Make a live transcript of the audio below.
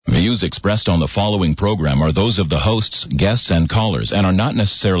views expressed on the following program are those of the hosts, guests, and callers, and are not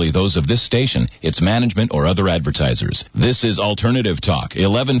necessarily those of this station, its management, or other advertisers. This is Alternative Talk,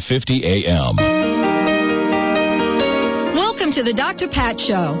 1150 AM. Welcome to the Dr. Pat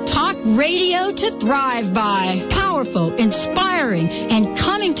Show. Talk radio to thrive by. Powerful, inspiring, and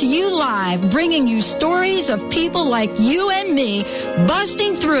coming to you live, bringing you stories of people like you and me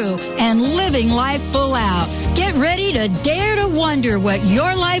busting through and living life full out. Get ready to dare to wonder what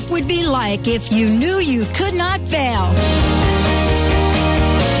your life would be like if you knew you could not fail.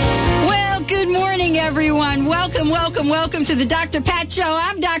 Well, good morning, everyone. Welcome to the Dr. Pat Show.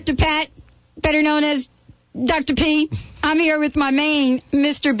 I'm Dr. Pat, better known as Dr. P. I'm here with my main,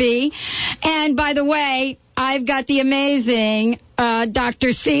 Mr. B. And by the way, I've got the amazing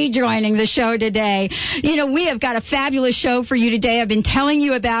Dr. C joining the show today. You know, we have got a fabulous show for you today. I've been telling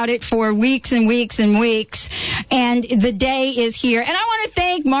you about it for weeks and weeks and weeks, and the day is here. And I want to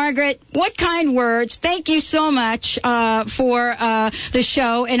thank Margaret. What kind words. Thank you so much for the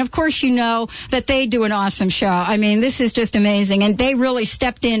show. And, of course, you know that they do an awesome show. I mean, this is just amazing. And they really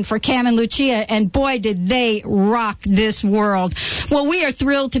stepped in for Cam and Lucia, and, boy, did they rock this world. Well, we are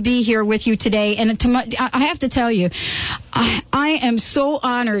thrilled to be here with you today. And I have to tell you, I am so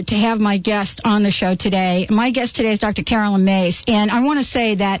honored to have my guest on the show today. My guest today is Dr. Carolyn Myss, and I want to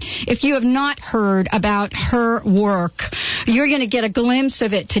say that if you have not heard about her work, you're going to get a glimpse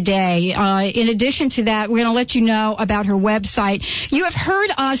of it today. In addition to that, we're going to let you know about her website. You have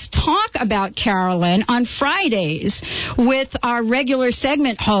heard us talk about Carolyn on Fridays with our regular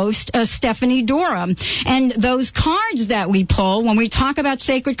segment host, Stephanie Durham, and those cards that we pull when we talk about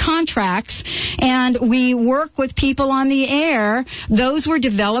sacred contracts and we work with people on the air, those were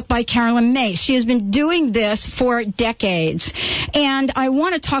developed by Carolyn Myss. She has been doing this for decades. And I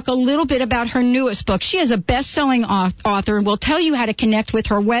want to talk a little bit about her newest book. She is a best-selling author, and we'll tell you how to connect with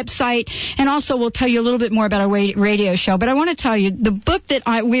her website, and also we'll tell you a little bit more about our radio show. But I want to tell you, the book that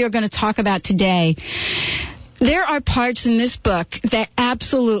we are going to talk about today, there are parts in this book that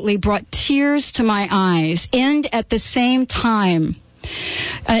absolutely brought tears to my eyes, and at the same time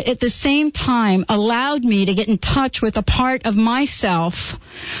allowed me to get in touch with a part of myself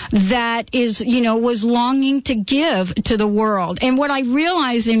that was longing to give to the world. And what I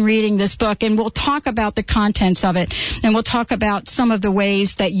realized in reading this book, and we'll talk about the contents of it, and we'll talk about some of the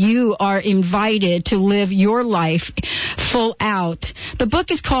ways that you are invited to live your life full out. The book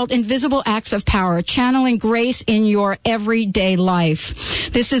is called Invisible Acts of Power, Channeling Grace in Your Everyday Life.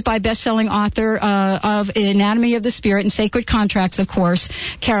 This is by best-selling author of Anatomy of the Spirit and Sacred Contracts, of course,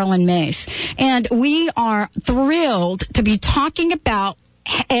 Carolyn Myss. And we are thrilled to be talking about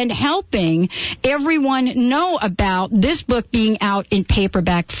and helping everyone know about this book being out in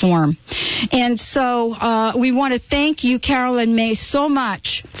paperback form. And so we want to thank you, Carolyn Myss, so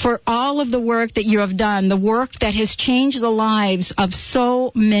much for all of the work that you have done, the work that has changed the lives of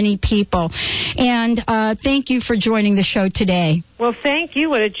so many people. And thank you for joining the show today. Well, thank you.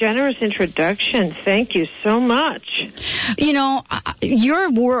 What a generous introduction. Thank you so much. You know,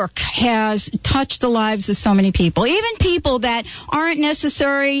 your work has touched the lives of so many people, even people that aren't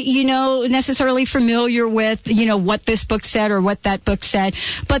necessarily familiar with, what this book said or what that book said,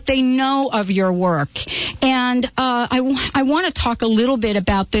 but they know of your work. And I want to talk a little bit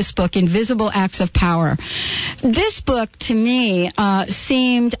about this book, Invisible Acts of Power. This book, to me,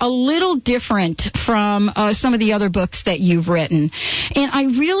 seemed a little different from some of the other books that you've written. And I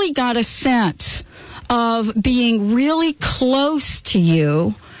really got a sense of being really close to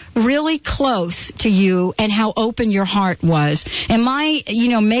you, and how open your heart was. Am I,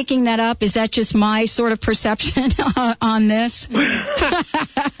 making that up? Is that just my sort of perception on this? You're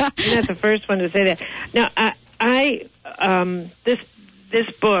not the first one to say that. Now,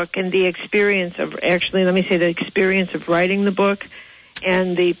 this book and the experience of, the experience of writing the book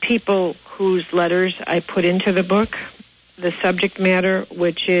and the people whose letters I put into the book, the subject matter,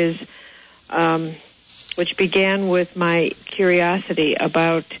 which began with my curiosity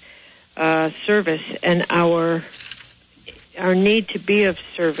about service and our need to be of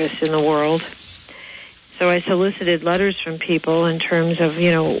service in the world. So I solicited letters from people in terms of,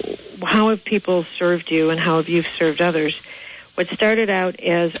 how have people served you and how have you served others? What started out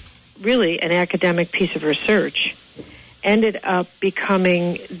as really an academic piece of research ended up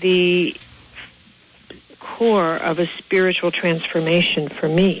becoming the core of a spiritual transformation for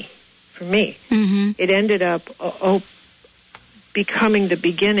me. Mm-hmm. It ended up becoming the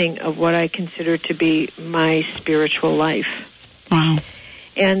beginning of what I consider to be my spiritual life. Wow.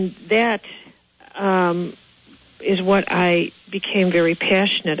 And that is what I became very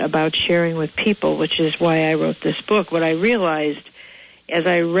passionate about sharing with people, which is why I wrote this book. What I realized as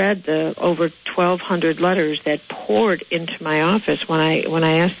I read the over 1,200 letters that poured into my office when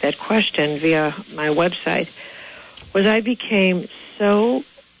I asked that question via my website, was I became so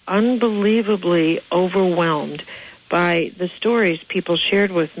unbelievably overwhelmed by the stories people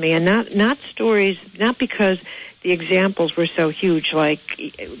shared with me, and not stories, not because the examples were so huge, like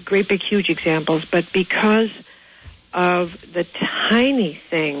great big huge examples, but because of the tiny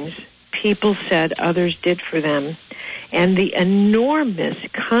things people said others did for them, and the enormous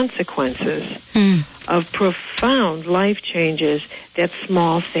consequences of profound life changes that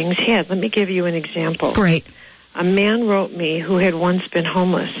small things had. Let me give you an example. Great. A man wrote me who had once been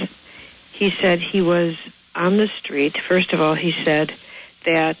homeless. He said he was on the street. First of all, he said,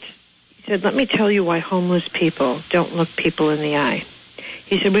 let me tell you why homeless people don't look people in the eye.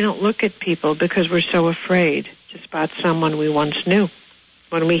 He said, we don't look at people because we're so afraid to spot someone we once knew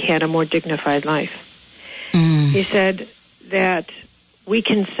when we had a more dignified life. He said that we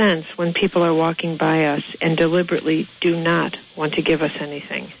can sense when people are walking by us and deliberately do not want to give us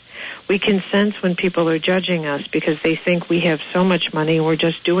anything. We can sense when people are judging us because they think we have so much money and we're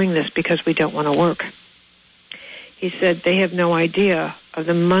just doing this because we don't want to work. He said they have no idea of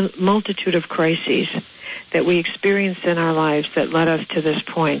the multitude of crises that we experienced in our lives that led us to this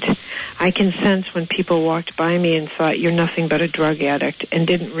point. I can sense when people walked by me and thought, you're nothing but a drug addict, and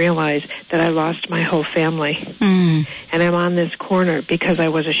didn't realize that I lost my whole family. And I'm on this corner because I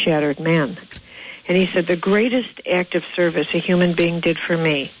was a shattered man. And he said the greatest act of service a human being did for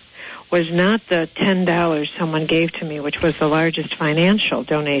me was not the $10 someone gave to me, which was the largest financial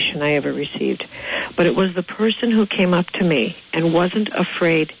donation I ever received, but it was the person who came up to me and wasn't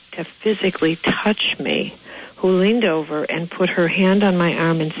afraid to physically touch me, who leaned over and put her hand on my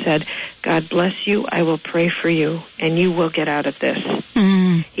arm and said, God bless you, I will pray for you, and you will get out of this.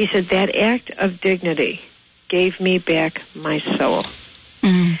 He said that act of dignity gave me back my soul.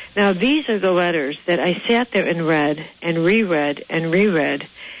 Now, these are the letters that I sat there and read and reread and reread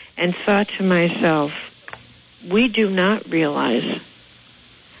and thought to myself, we do not realize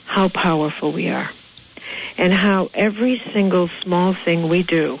how powerful we are and how every single small thing we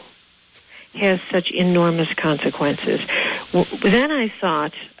do has such enormous consequences. Then I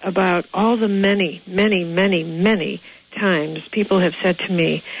thought about all the many, many, many, many times people have said to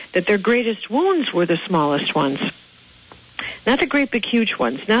me that their greatest wounds were the smallest ones. Not the great big huge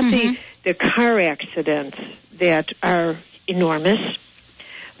ones, not the car accidents that are enormous,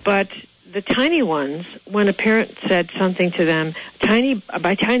 but the tiny ones, when a parent said something to them,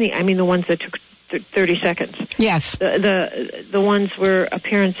 by tiny, I mean the ones that took 30 seconds. Yes. The ones where a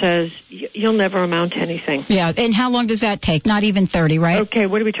parent says, you'll never amount to anything. Yeah, and how long does that take? Not even 30, right? Okay,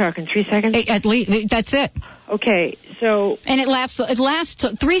 what are we talking, 3 seconds? At least, that's it. Okay, so... And it lasts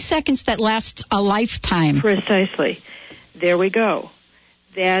 3 seconds that lasts a lifetime. Precisely. There we go.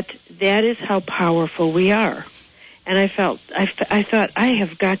 That is how powerful we are. And I thought, I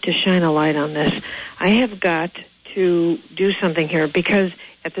have got to shine a light on this. I have got to do something here, because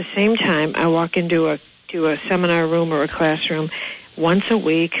at the same time I walk into a seminar room or a classroom once a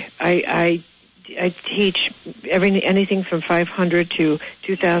week. I teach anything from 500 to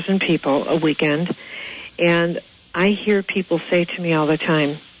 2,000 people a weekend, and I hear people say to me all the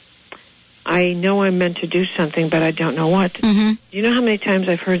time, I know I'm meant to do something, but I don't know what. Do you know how many times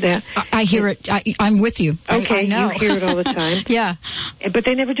I've heard that? I hear it. I'm with you. Okay, I know. You hear it all the time. Yeah. But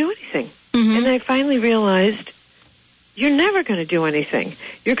they never do anything. And I finally realized, you're never going to do anything.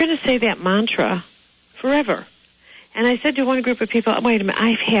 You're going to say that mantra forever. And I said to one group of people, wait a minute,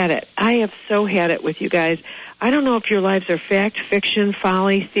 I've had it. I have so had it with you guys. I don't know if your lives are fact, fiction,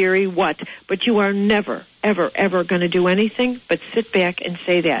 folly, theory, what, but you are never, ever, ever going to do anything but sit back and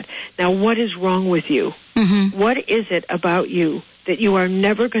say that. Now, what is wrong with you? What is it about you that you are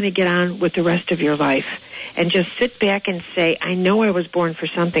never going to get on with the rest of your life? And just sit back and say, I know I was born for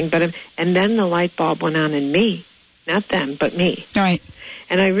something, and then the light bulb went on in me. Not them, but me. Right.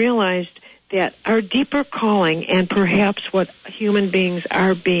 And I realized that our deeper calling, and perhaps what human beings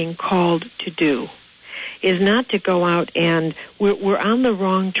are being called to do, is not to go out and we're on the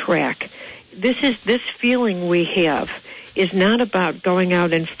wrong track. This feeling we have is not about going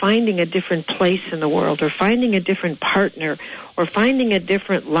out and finding a different place in the world, or finding a different partner, or finding a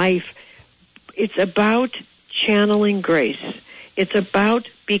different life. It's about channeling grace. It's about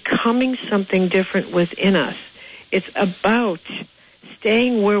becoming something different within us. It's about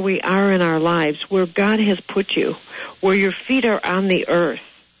staying where we are in our lives, where God has put you, where your feet are on the earth,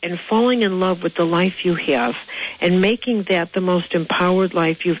 and falling in love with the life you have, and making that the most empowered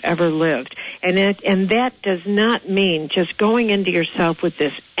life you've ever lived. And that does not mean just going into yourself with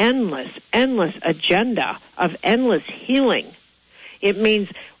this endless agenda of endless healing. It means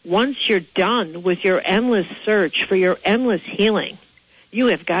once you're done with your endless search for your endless healing, you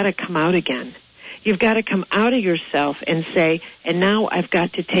have got to come out again. You've got to come out of yourself and say, and now I've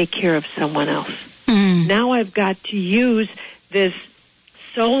got to take care of someone else. Now I've got to use this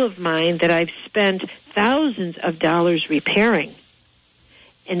soul of mine that I've spent thousands of dollars repairing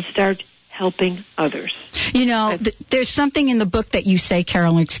and start helping others. You know, there's something in the book that you say,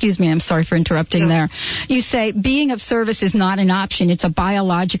 Carolyn, excuse me, I'm sorry for interrupting there. You say being of service is not an option, it's a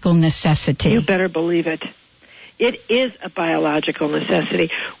biological necessity. You better believe it. It is a biological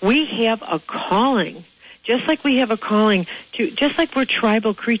necessity. We have a calling, just like we have a calling to, just like we're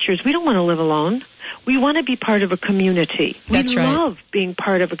tribal creatures. We don't want to live alone. We want to be part of a community. That's right. We love being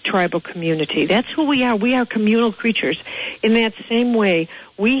part of a tribal community. That's who we are. We are communal creatures. In that same way,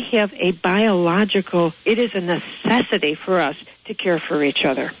 we have a biological, it is a necessity for us to care for each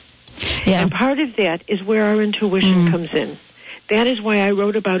other. Yeah. And part of that is where our intuition comes in. That is why I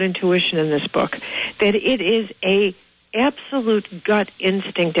wrote about intuition in this book, that it is a absolute gut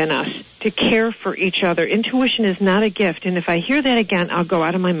instinct in us to care for each other. Intuition is not a gift, and if I hear that again, I'll go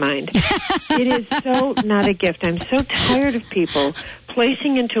out of my mind. It is so not a gift. I'm so tired of people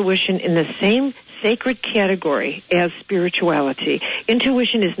placing intuition in the same sacred category as spirituality.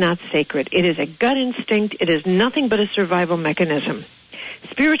 Intuition is not sacred. It is a gut instinct. It is nothing but a survival mechanism.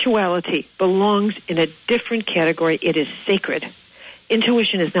 Spirituality belongs in a different category. It is sacred.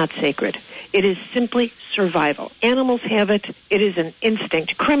 Intuition is not sacred. It is simply survival. Animals have it. It is an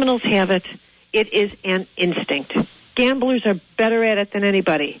instinct. Criminals have it. It is an instinct. Gamblers are better at it than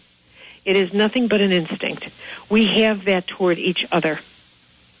anybody. It is nothing but an instinct. We have that toward each other.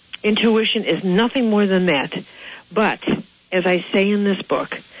 Intuition is nothing more than that. But, as I say in this book,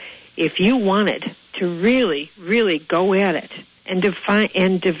 if you wanted to really, really go at it and define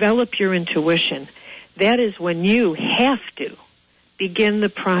and develop your intuition, that is when you have to begin the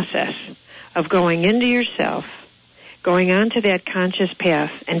process of going into yourself, going onto that conscious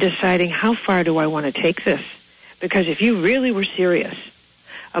path, and deciding how far do I want to take this. Because if you really were serious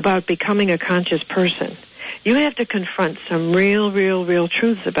about becoming a conscious person, you have to confront some real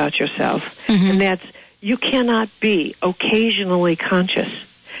truths about yourself. And that's, you cannot be occasionally conscious.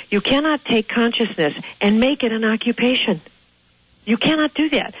 You cannot take consciousness and make it an occupation. You cannot do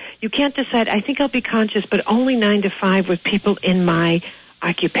that. You can't decide, I think I'll be conscious, but only 9 to 5 with people in my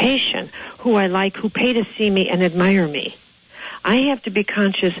occupation who I like, who pay to see me and admire me. I have to be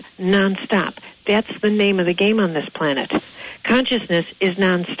conscious nonstop. That's the name of the game on this planet. Consciousness is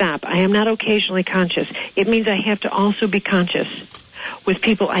nonstop. I am not occasionally conscious. It means I have to also be conscious with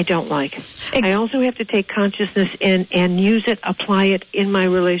people I don't like. I also have to take consciousness in and use it, apply it in my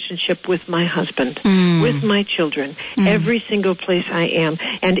relationship with my husband, with my children, every single place I am.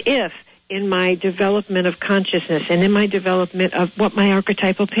 And if in my development of consciousness and in my development of what my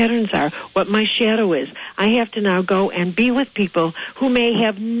archetypal patterns are, what my shadow is, I have to now go and be with people who may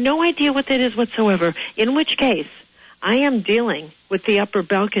have no idea what that is whatsoever, in which case I am dealing with the upper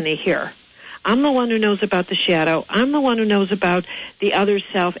balcony here. I'm the one who knows about the shadow. I'm the one who knows about the other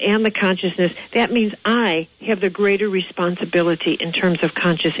self and the consciousness. That means I have the greater responsibility in terms of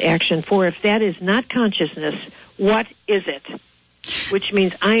conscious action. For if that is not consciousness, what is it? Which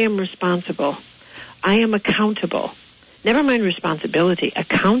means I am responsible. I am accountable. Never mind responsibility.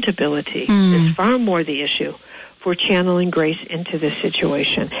 Accountability is far more the issue for channeling grace into this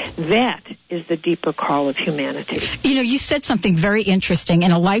situation. That is the deeper call of humanity. You know, you said something very interesting,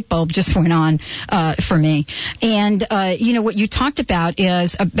 and a light bulb just went on for me. And, you know, what you talked about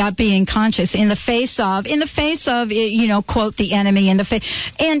is about being conscious in the face of, you know, quote, the enemy in the face.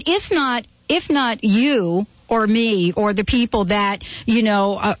 And if not you or me or the people that, you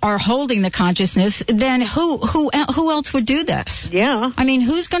know, are holding the consciousness, then who else would do this? Yeah. I mean,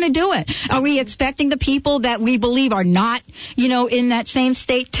 who's going to do it? Are we expecting the people that we believe are not, you know, in that same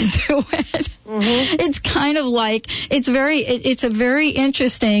state to do it? It's kind of like, it's a very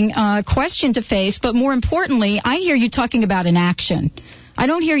interesting question to face, but more importantly, I hear you talking about an action. I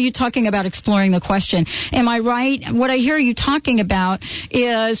don't hear you talking about exploring the question. Am I right? What I hear you talking about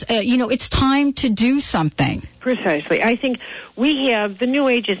is, you know, it's time to do something. Precisely. I think we have, the New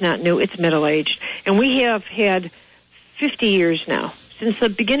Age is not new, it's middle-aged. And we have had 50 years now. Since the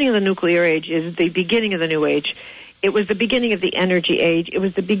beginning of the nuclear age is the beginning of the New Age. It was the beginning of the energy age. It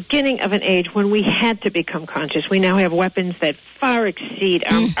was the beginning of an age when we had to become conscious. We now have weapons that far exceed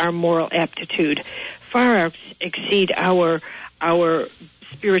our moral aptitude, far exceed our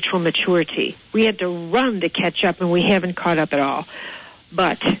spiritual maturity. We had to run to catch up, and we haven't caught up at all.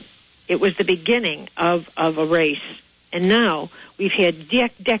 But it was the beginning of a race And now we've had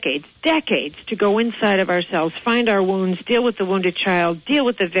decades to go inside of ourselves, find our wounds, deal with the wounded child, deal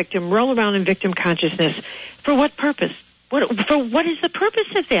with the victim, roll around in victim consciousness. For what purpose? What is the purpose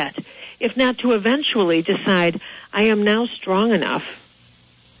of that? If not to eventually decide, I am now strong enough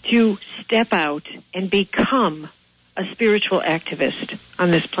to step out and become a spiritual activist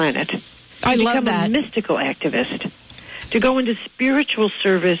on this planet. I love that. Become a mystical activist. To go into spiritual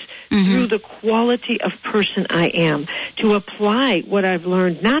service through the quality of person I am. To apply what I've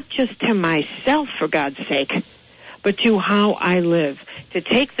learned, not just to myself, for God's sake, but to how I live. To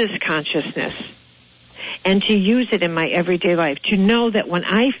take this consciousness and to use it in my everyday life. To know that when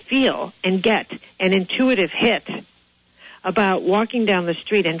I feel and get an intuitive hit about walking down the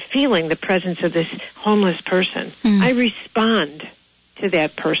street and feeling the presence of this homeless person, I respond to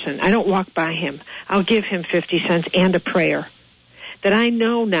that person. I don't walk by him. I'll give him 50 cents and a prayer. That I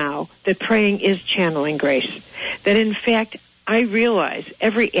know now that praying is channeling grace. That in fact, I realize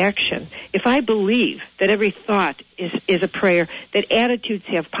every action, if I believe that every thought is a prayer, that attitudes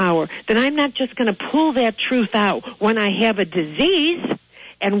have power, then I'm not just going to pull that truth out when I have a disease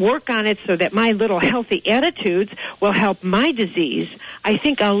and work on it so that my little healthy attitudes will help my disease. I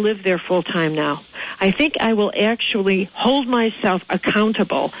think I'll live there full time now. I think I will actually hold myself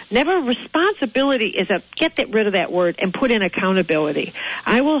accountable. Never responsibility is get rid of that word and put in accountability.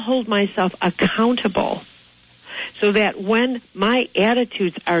 I will hold myself accountable so that when my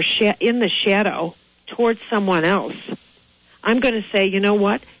attitudes are in the shadow towards someone else, I'm going to say, you know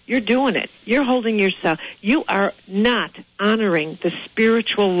what? You're doing it. You're holding yourself. You are not honoring the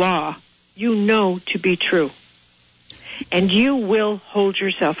spiritual law you know to be true. And you will hold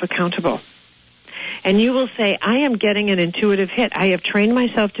yourself accountable. And you will say, I am getting an intuitive hit. I have trained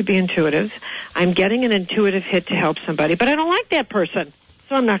myself to be intuitive. I'm getting an intuitive hit to help somebody, but I don't like that person,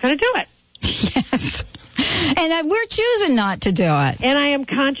 so I'm not going to do it. Yes. And we're choosing not to do it. And I am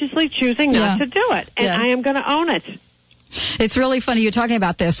consciously choosing not to do it. And I am going to own it. It's really funny you're talking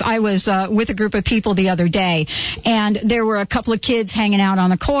about this. I was with a group of people the other day, and there were a couple of kids hanging out on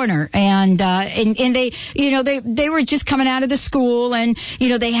the corner, and they, they were just coming out of the school, and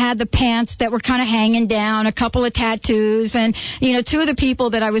they had the pants that were kind of hanging down, a couple of tattoos, and two of the people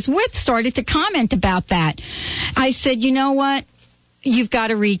that I was with started to comment about that. I said, you know what? You've got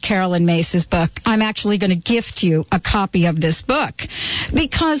to read Carolyn Mace's book. I'm actually going to gift you a copy of this book,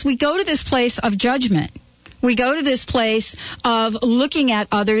 because we go to this place of judgment. We go to this place of looking at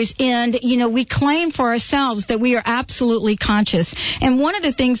others, and, we claim for ourselves that we are absolutely conscious. And one of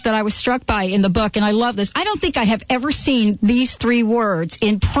the things that I was struck by in the book, and I love this, I don't think I have ever seen these three words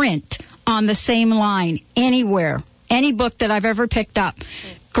in print on the same line anywhere, any book that I've ever picked up.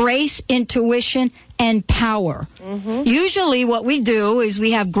 Grace, intuition, and power. Usually what we do is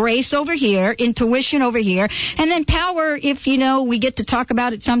we have grace over here, intuition over here, and then power, if we get to talk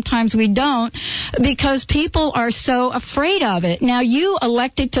about it, sometimes we don't, because people are so afraid of it. Now, you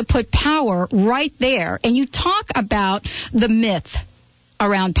elected to put power right there, and you talk about the myth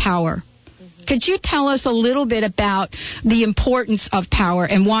around power. Could you tell us a little bit about the importance of power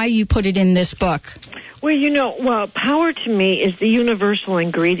and why you put it in this book? Well, power to me is the universal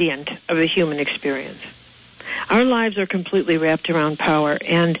ingredient of the human experience. Our lives are completely wrapped around power,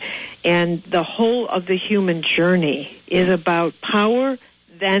 and the whole of the human journey is about power,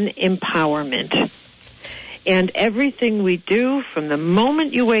 then empowerment. And everything we do, from the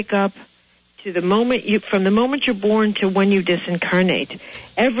moment you wake up to from the moment you're born to when you disincarnate,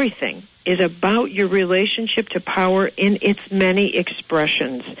 everything is about your relationship to power in its many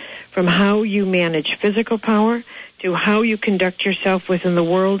expressions, from how you manage physical power to how you conduct yourself within the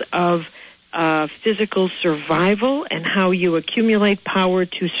world of physical survival and how you accumulate power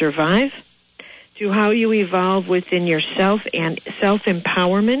to survive, to how you evolve within yourself and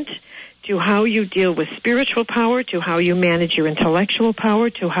self-empowerment, to how you deal with spiritual power, to how you manage your intellectual power,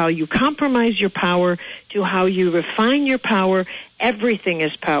 to how you compromise your power, to how you refine your power. Everything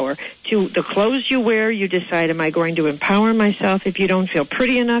is power. To the clothes you wear, you decide, am I going to empower myself? If you don't feel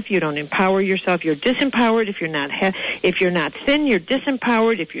pretty enough, you don't empower yourself. You're disempowered. If you're not thin, you're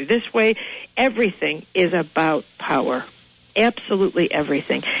disempowered. If you're this way, everything is about power. Absolutely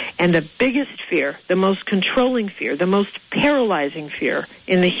everything. And the biggest fear, the most controlling fear, the most paralyzing fear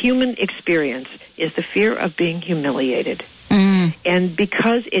in the human experience is the fear of being humiliated. And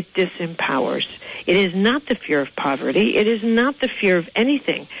because it disempowers, it is not the fear of poverty. It is not the fear of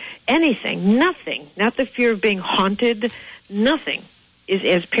anything, nothing, not the fear of being haunted. Nothing is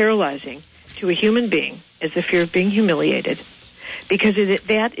as paralyzing to a human being as the fear of being humiliated. Because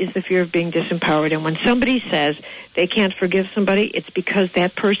that is the fear of being disempowered. And when somebody says they can't forgive somebody, it's because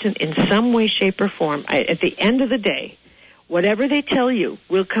that person in some way, shape, or form, at the end of the day, whatever they tell you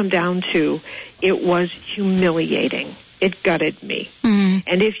will come down to, it was humiliating. It gutted me. Mm-hmm.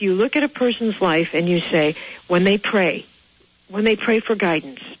 And if you look at a person's life and you say, when they pray for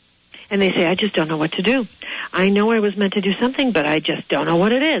guidance, and they say, I just don't know what to do. I know I was meant to do something, but I just don't know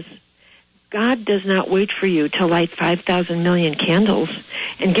what it is. God does not wait for you to light 5,000 million candles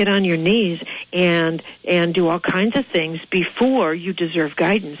and get on your knees and do all kinds of things before you deserve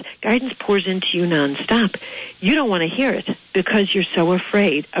guidance. Guidance pours into you nonstop. You don't want to hear it because you're so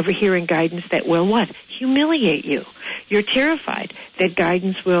afraid of hearing guidance that will what? Humiliate you. You're terrified that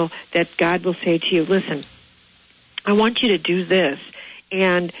that God will say to you, listen, I want you to do this,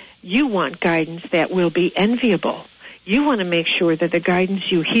 and you want guidance that will be enviable. You want to make sure that the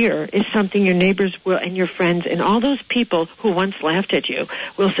guidance you hear is something your neighbors will, and your friends and all those people who once laughed at you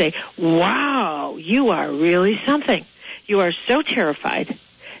will say, wow, you are really something. You are so terrified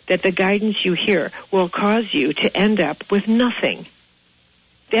that the guidance you hear will cause you to end up with nothing.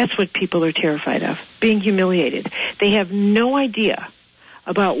 That's what people are terrified of, being humiliated. They have no idea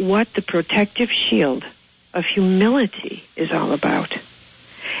about what the protective shield of humility is all about.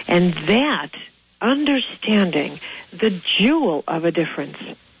 And that, understanding the jewel of a difference,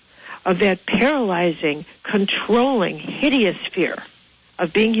 of that paralyzing, controlling, hideous fear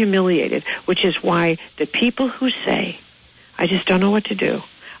of being humiliated, which is why the people who say, I just don't know what to do,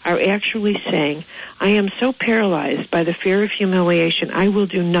 are actually saying, I am so paralyzed by the fear of humiliation, I will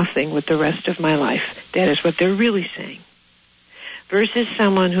do nothing with the rest of my life. That is what they're really saying. Versus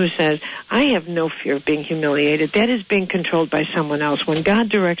someone who says, I have no fear of being humiliated. That is being controlled by someone else. When God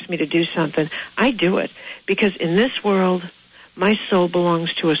directs me to do something, I do it. Because in this world, my soul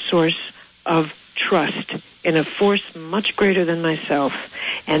belongs to a source of trust in a force much greater than myself.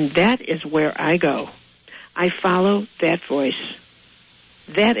 And that is where I go. I follow that voice.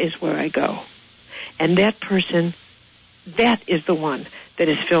 That is where I go. And that person, that is the one that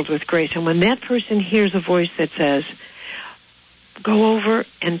is filled with grace. And when that person hears a voice that says, go over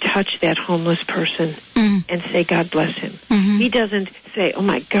and touch that homeless person and say, God bless him. Mm-hmm. He doesn't say, oh,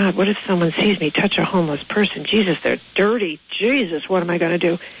 my God, what if someone sees me touch a homeless person? Jesus, they're dirty. Jesus, what am I going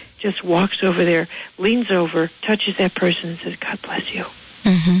to do? Just walks over there, leans over, touches that person and says, God bless you.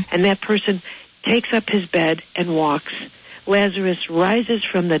 Mm-hmm. And that person takes up his bed and walks. Lazarus rises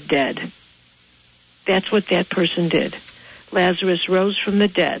from the dead. That's what that person did. Lazarus rose from the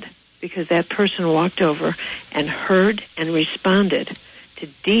dead, because that person walked over and heard and responded to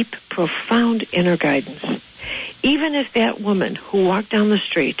deep, profound inner guidance. Even if that woman who walked down the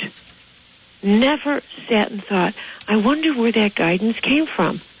street never sat and thought, I wonder where that guidance came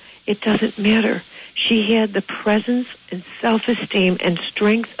from. It doesn't matter. She had the presence and self-esteem and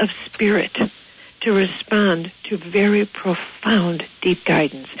strength of spirit to respond to very profound, deep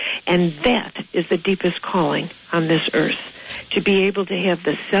guidance. And that is the deepest calling on this earth. To be able to have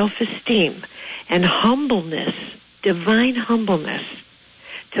the self-esteem and humbleness, divine humbleness,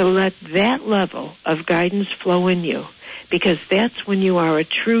 to let that level of guidance flow in you, because that's when you are a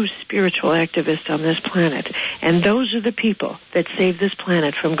true spiritual activist on this planet. And those are the people that save this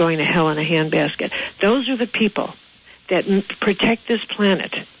planet from going to hell in a handbasket. Those are the people that protect this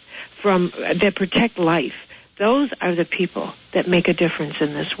planet that protect life. Those are the people that make a difference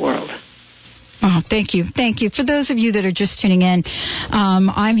in this world. Oh, thank you. Thank you. For those of you that are just tuning in,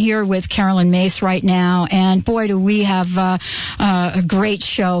 I'm here with Carolyn Myss right now, and boy, do we have a great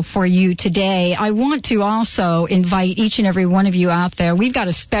show for you today. I want to also invite each and every one of you out there. We've got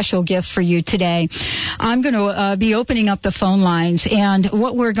a special gift for you today. I'm going to be opening up the phone lines, and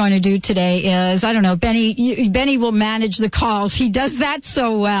what we're going to do today is, I don't know, Benny will manage the calls. He does that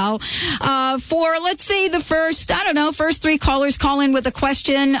so well. For, let's say, the first three callers call in with a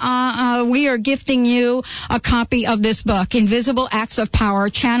question. We are gifting you a copy of this book, Invisible Acts of Power,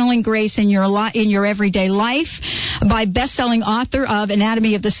 Channeling Grace in Your Everyday Life, by best-selling author of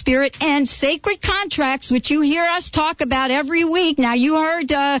Anatomy of the Spirit and Sacred Contracts, which you hear us talk about every week. Now, you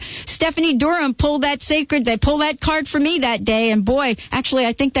heard Stephanie Durham pull that card for me that day, and boy, actually,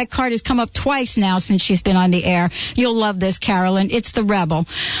 I think that card has come up twice now since she's been on the air. You'll love this, Carolyn. It's the Rebel.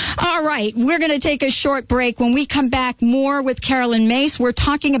 All right, we're going to take a short break. When we come back, more with Carolyn Myss. We're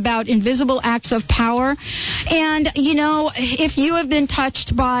talking about invisible acts of power. And, you know, if you have been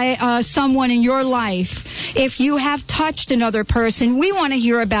touched by someone in your life, if you have touched another person, we want to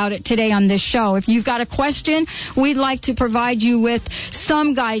hear about it today on this show. If you've got a question, we'd like to provide you with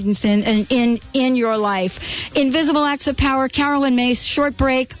some guidance in your life. Invisible Acts of Power, Carolyn Myss. Short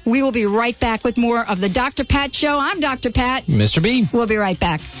break. We will be right back with more of the Dr. Pat Show. I'm Dr. Pat. Mr. B. We'll be right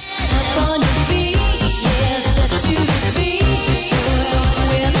back.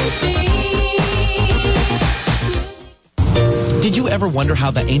 Did you ever wonder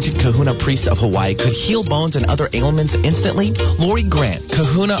how the ancient kahuna priests of Hawaii could heal bones and other ailments instantly? Lori Grant,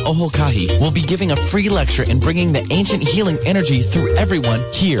 Kahuna Ohokahi, will be giving a free lecture and bringing the ancient healing energy through everyone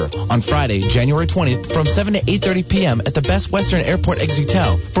here on Friday, January 20th from 7 to 8:30 p.m. at the Best Western Airport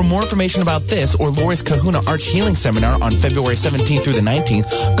Exutel. For more information about this or Lori's Kahuna Arch Healing Seminar on February 17th through the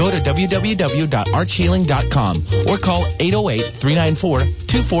 19th, go to www.archhealing.com or call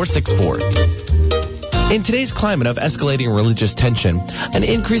 808-394-2464. In today's climate of escalating religious tension, an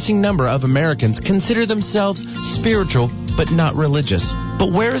increasing number of Americans consider themselves spiritual but not religious.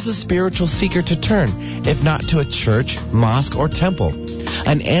 But where is a spiritual seeker to turn, if not to a church, mosque, or temple?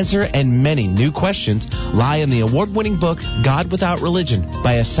 An answer and many new questions lie in the award-winning book God Without Religion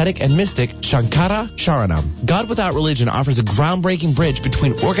by ascetic and mystic Shankara Sharanam. God Without Religion offers a groundbreaking bridge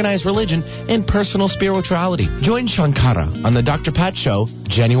between organized religion and personal spirituality. Join Shankara on the Dr. Pat Show,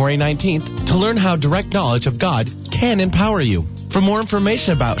 January 19th, to learn how direct knowledge of God can empower you. For more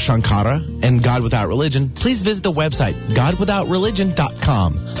information about Shankara and God Without Religion, please visit the website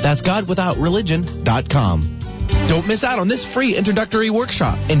godwithoutreligion.com. That's godwithoutreligion.com. Don't miss out on this free introductory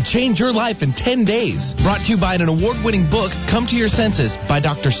workshop and change your life in 10 days. Brought to you by an award-winning book, Come to Your Senses, by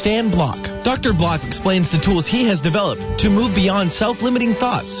Dr. Stan Block. Dr. Block explains the tools he has developed to move beyond self-limiting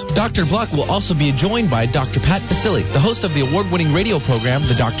thoughts. Dr. Block will also be joined by Dr. Pat Basili, the host of the award-winning radio program,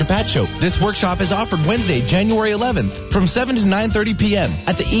 The Dr. Pat Show. This workshop is offered Wednesday, January 11th from 7 to 9:30 p.m.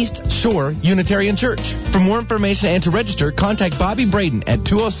 at the East Shore Unitarian Church. For more information and to register, contact Bobby Braden at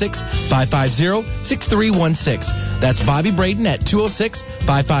 206-550-6316. That's Bobby Braden at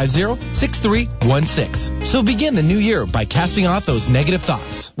 206-550-6316. So begin the new year by casting off those negative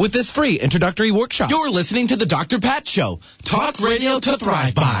thoughts with this free introductory workshop. You're listening to The Dr. Pat Show. Talk radio to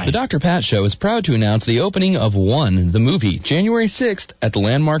thrive by. The Dr. Pat Show is proud to announce the opening of One, the movie, January 6th at the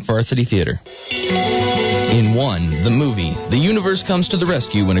Landmark Varsity Theater. In One, the movie, the universe comes to the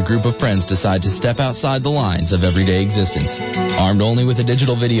rescue when a group of friends decide to step outside the lines of everyday existence. Armed only with a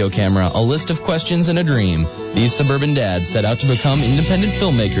digital video camera, a list of questions, and a dream, these suburban dads set out to become independent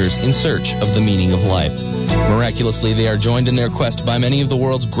filmmakers in search of the meaning of life. Miraculously, they are joined in their quest by many of the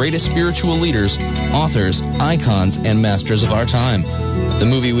world's greatest spiritual leaders, authors, icons, and masters of our time. The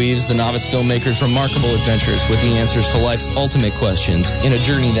movie weaves the novice filmmaker's remarkable adventures with the answers to life's ultimate questions in a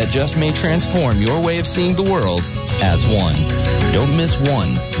journey that just may transform your way of seeing the world as one. Don't miss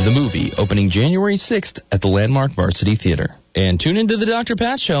One, the movie, opening January 6th at the Landmark Varsity Theater. And tune into the Dr.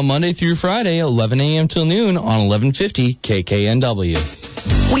 Pat Show Monday through Friday, 11 a.m. till noon on 1150 KKNW.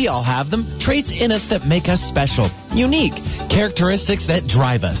 We all have them. Traits in us that make us special, unique, characteristics that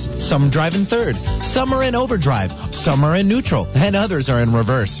drive us. Some drive in third, some are in overdrive, some are in neutral, and others are in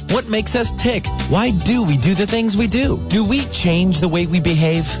reverse. What makes us tick? Why do we do the things we do? Do we change the way we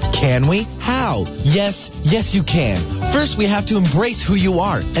behave? Can we? How? Yes, you can. First, we have to embrace who you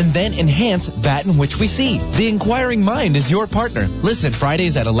are, and then enhance that in which we see. The inquiring mind is your partner. Listen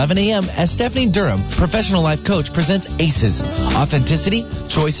Fridays at 11 a.m. as Stephanie Durham, professional life coach, presents ACEs. Authenticity,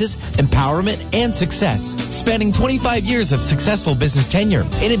 choices, empowerment, and success. Spanning 25 years of successful business tenure,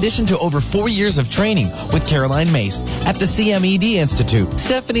 in addition to over 4 years of training with Caroline Mace at the CMED Institute.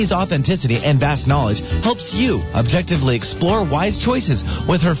 Stephanie's authenticity and vast knowledge helps you objectively explore wise choices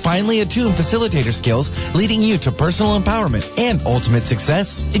with her finely attuned facilitator skills, leading you to personal empowerment and ultimate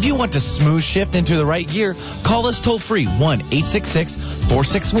success. If you want to smooth shift into the right gear, call us toll-free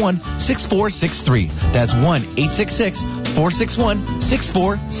 1-866-461-6463. That's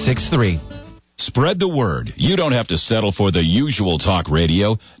 1-866-461-6463. Spread the word. You don't have to settle for the usual talk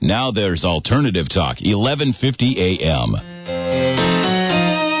radio. Now there's Alternative Talk, 1150 a.m.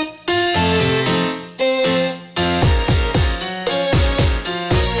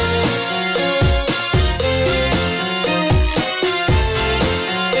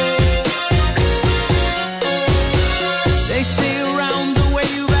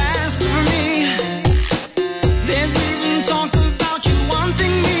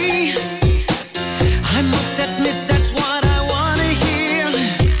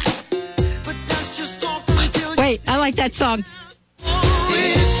 That song. All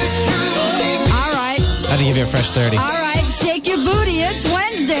right. How to give you a fresh 30. All right. Shake your booty. It's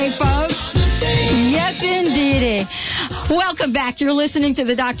Wednesday, folks. Yes, indeedy. Welcome back. You're listening to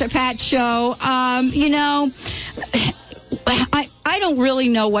the Dr. Pat Show. I I don't really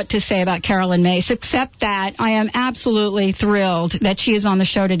know what to say about Carolyn Myss, except that I am absolutely thrilled that she is on the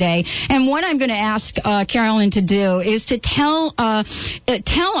show today. And what I'm going to ask Carolyn to do is to tell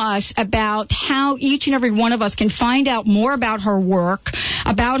us about how each and every one of us can find out more about her work,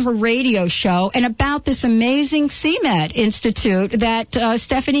 about her radio show, and about this amazing CMED Institute that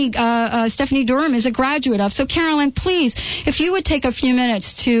Stephanie Durham is a graduate of. So, Carolyn, please, if you would take a few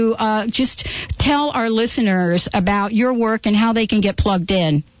minutes to just tell our listeners about your work and how they can get plugged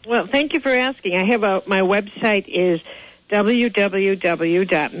in. Well, thank you for asking. I have my website is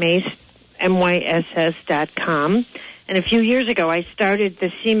www.myss.com. And a few years ago, I started the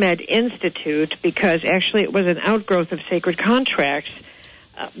CMED Institute because actually it was an outgrowth of Sacred Contracts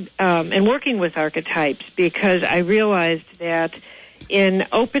and working with archetypes, because I realized that in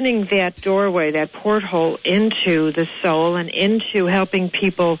opening that doorway, that porthole into the soul and into helping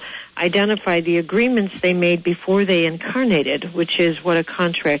people identify the agreements they made before they incarnated, which is what a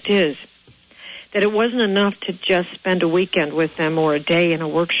contract is, that it wasn't enough to just spend a weekend with them or a day in a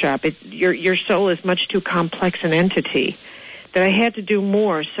workshop. Your soul is much too complex an entity, that I had to do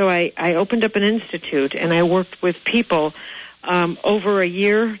more. So I opened up an institute, and I worked with people over a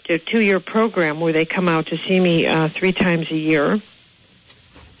year to 2-year program where they come out to see me 3 times a year.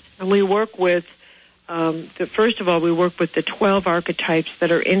 And we work with, first of all, we work with the 12 archetypes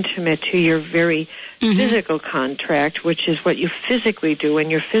that are intimate to your very physical contract, which is what you physically do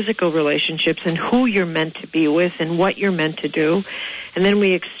in your physical relationships and who you're meant to be with and what you're meant to do. And then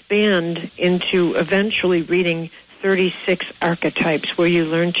we expand into eventually reading 36 archetypes, where you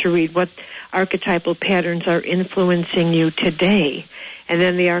learn to read what archetypal patterns are influencing you today, and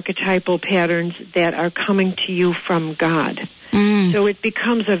then the archetypal patterns that are coming to you from God. So it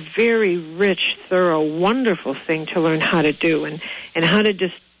becomes a very rich, thorough, wonderful thing to learn how to do, and how to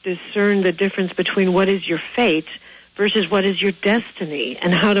discern the difference between what is your fate versus what is your destiny,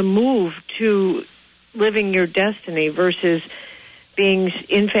 and how to move to living your destiny versus being,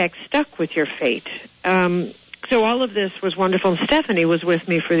 in fact, stuck with your fate. So all of this was wonderful. And Stephanie was with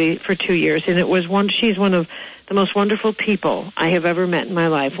me for 2 years, and she's one of the most wonderful people I have ever met in my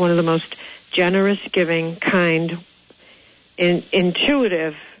life. One of the most generous, giving, kind,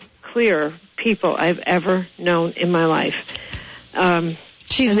 intuitive, clear people I've ever known in my life.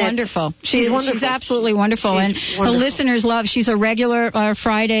 She's wonderful. She's wonderful. She's absolutely wonderful. The listeners love. She's a regular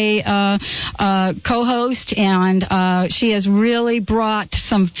Friday co-host, and she has really brought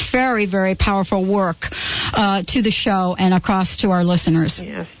some very, very powerful work to the show and across to our listeners.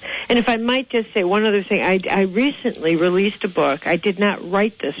 Yes. And if I might just say one other thing, I recently released a book. I did not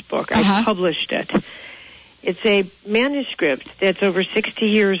write this book. I published it. It's a manuscript that's over 60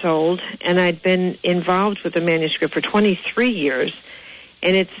 years old, and I'd been involved with the manuscript for 23 years.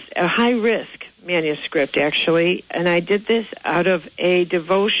 And it's a high-risk manuscript, actually, and I did this out of a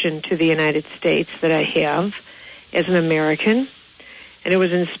devotion to the United States that I have as an American, and it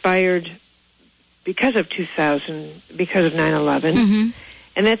was inspired because of 2000, because of 9/11,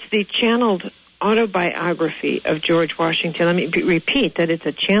 and that's the channeled autobiography of George Washington. Let me repeat that it's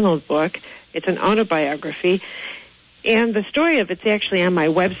a channeled book. It's an autobiography. And the story of it's actually on my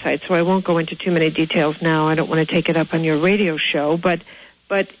website, so I won't go into too many details now. I don't want to take it up on your radio show, but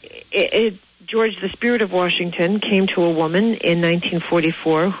George, the Spirit of Washington, came to a woman in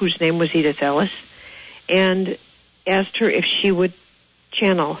 1944 whose name was Edith Ellis, and asked her if she would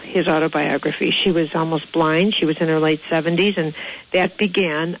channel his autobiography. She was almost blind. She was in her late 70s, and that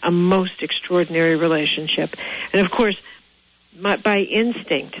began a most extraordinary relationship. And, of course, by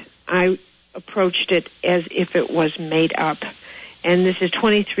instinct, I approached it as if it was made up. And this is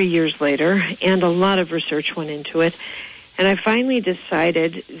 23 years later, and a lot of research went into it. And I finally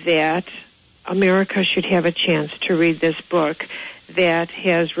decided that America should have a chance to read this book that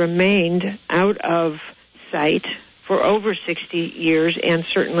has remained out of sight for over 60 years, and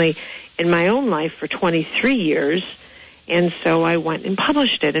certainly in my own life for 23 years. And so I went and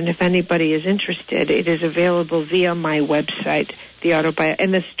published it. And if anybody is interested, it is available via my website, the autobiography.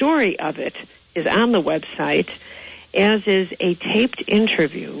 And the story of it is on the website, as is a taped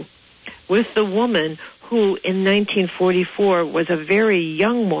interview with the woman who in 1944 was a very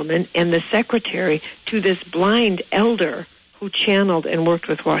young woman and the secretary to this blind elder who channeled and worked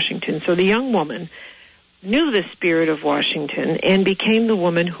with Washington. So the young woman knew the spirit of Washington and became the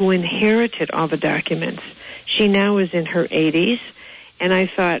woman who inherited all the documents. She now is in her 80s, and I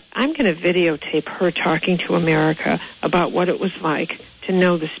thought, I'm going to videotape her talking to America about what it was like to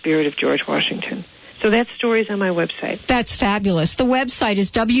know the spirit of George Washington. So that story is on my website. That's fabulous. The website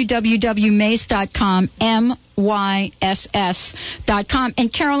is www.myss.com, MYSS.com.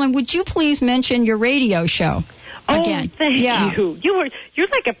 And Carolyn, would you please mention your radio show? again. Thank yeah. you. You're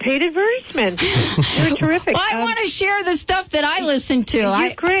like a paid advertisement. You're terrific. Well, I want to share the stuff that I listen to.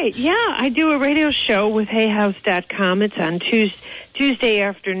 You're great. Yeah, I do a radio show with HayHouse.com. It's on Tuesday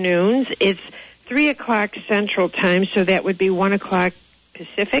afternoons. It's 3 o'clock Central Time, so that would be 1 o'clock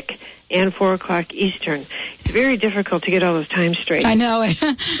Pacific and 4 o'clock Eastern. It's very difficult to get all those times straight. I know.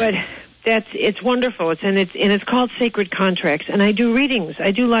 But it's wonderful. It's called Sacred Contracts, and I do readings.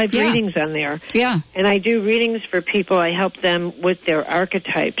 I do live readings on there. Yeah. And I do readings for people. I help them with their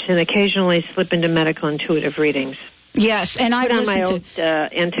archetypes, and occasionally slip into medical intuitive readings. Yes, and I put on my old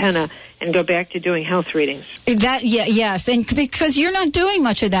antenna and go back to doing health readings. Yes, and because you're not doing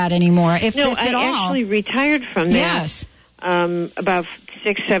much of that anymore, if at all. I actually retired from that. Yes. About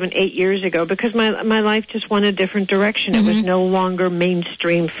 6, 7, 8 years ago, because my life just went a different direction. It was no longer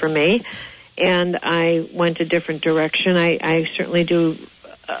mainstream for me, and I went a different direction. I certainly do.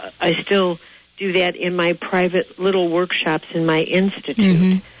 I still do that in my private little workshops in my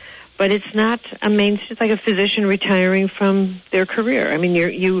institute. But it's not it's like a physician retiring from their career. I mean,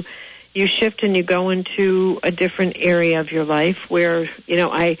 you shift and you go into a different area of your life where,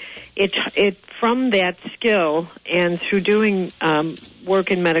 it from that skill and through doing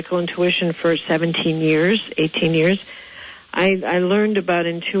work in medical intuition for 18 years, I learned about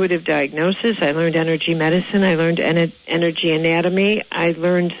intuitive diagnosis. I learned energy medicine. I learned energy anatomy. I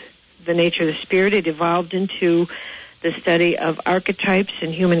learned the nature of the spirit. It evolved into the study of archetypes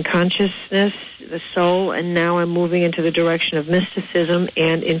and human consciousness, the soul, and now I'm moving into the direction of mysticism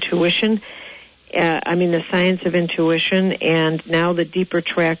and intuition. The science of intuition, and now the deeper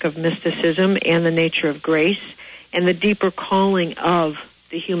track of mysticism and the nature of grace and the deeper calling of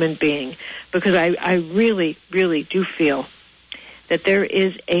the human being. Because I really, really do feel that there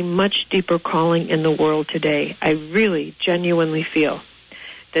is a much deeper calling in the world today. I really, genuinely feel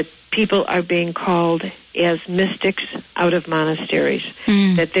that people are being called as mystics out of monasteries,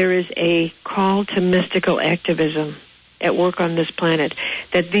 that there is a call to mystical activism at work on this planet,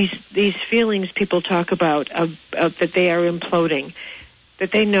 that these feelings people talk about that they are imploding,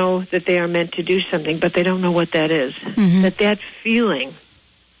 that they know that they are meant to do something, but they don't know what that is, that feeling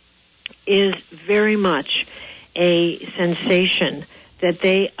is very much a sensation that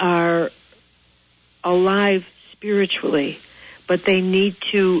they are alive spiritually, but they need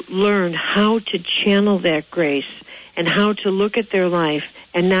to learn how to channel that grace and how to look at their life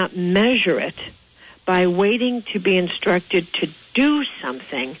and not measure it by waiting to be instructed to do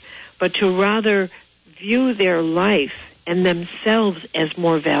something, but to rather view their life and themselves as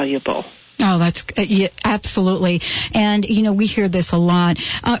more valuable. Oh, that's absolutely. And, we hear this a lot.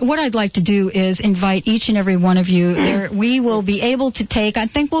 What I'd like to do is invite each and every one of you there. We will be able to take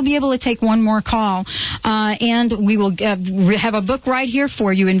one more call. And we will have a book right here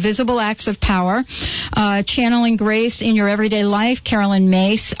for you, Invisible Acts of Power, Channeling Grace in Your Everyday Life, Carolyn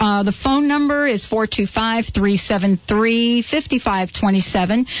Mace. The phone number is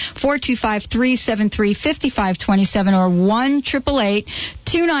 425-373-5527, 425-373-5527, or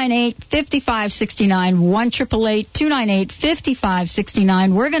 1-888-298-5569,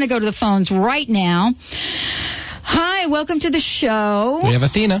 1-888-298-5569. We're going to go to the phones right now. Hi, welcome to the show. We have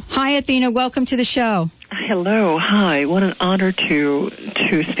Athena. Hi, Athena. Welcome to the show. Hello. Hi. What an honor to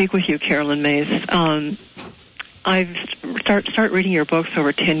speak with you, Carolyn Mace. I've start reading your books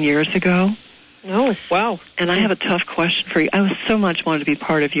over 10 years ago. Oh, wow. And I have a tough question for you. I so much wanted to be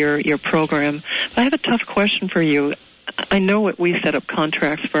part of your program, but I have a tough question for you. I know what we set up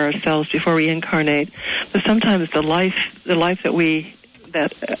contracts for ourselves before we incarnate, but sometimes the life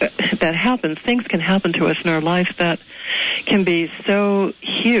that happens, things can happen to us in our life that can be so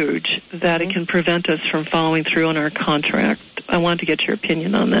huge that it can prevent us from following through on our contract. I want to get your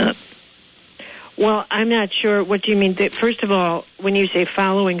opinion on that. Well, I'm not sure. What do you mean? First of all, when you say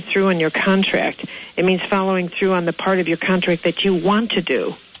following through on your contract, it means following through on the part of your contract that you want to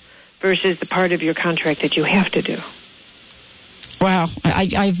do versus the part of your contract that you have to do. Wow,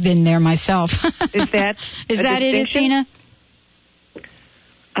 I've been there myself. Is that it, Athena?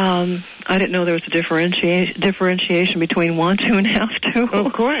 I didn't know there was a differentiation between want to and have to.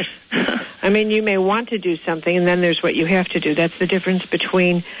 Of course. I mean, you may want to do something, and then there's what you have to do. That's the difference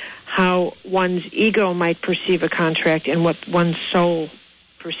between how one's ego might perceive a contract and what one's soul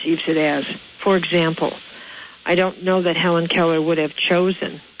perceives it as. For example, I don't know that Helen Keller would have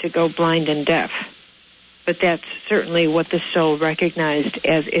chosen to go blind and deaf, but that's certainly what the soul recognized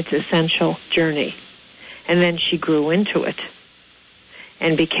as its essential journey. And then she grew into it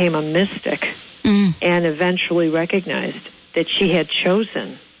and became a mystic and eventually recognized that she had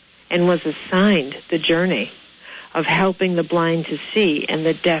chosen and was assigned the journey of helping the blind to see and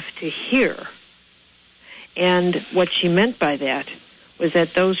the deaf to hear. And what she meant by that was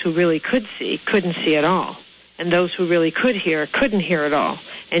that those who really could see couldn't see at all, and those who really could hear couldn't hear at all.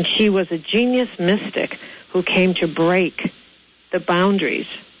 And she was a genius mystic who came to break the boundaries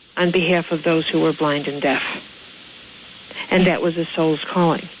on behalf of those who were blind and deaf. And that was a soul's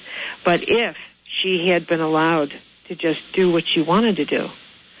calling. But if she had been allowed to just do what she wanted to do,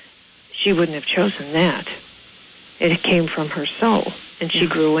 she wouldn't have chosen that. It came from her soul, and she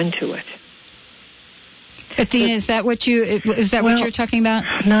grew into it. Athena, is that what you're talking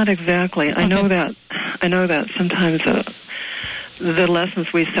about? Not exactly. Okay. I know that sometimes the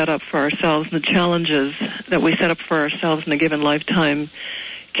lessons we set up for ourselves, the challenges that we set up for ourselves in a given lifetime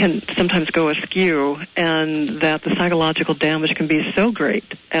can sometimes go askew, and that the psychological damage can be so great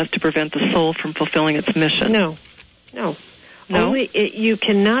as to prevent the soul from fulfilling its mission. No. Only you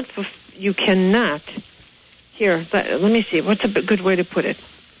cannot. Here, let me see. What's a good way to put it?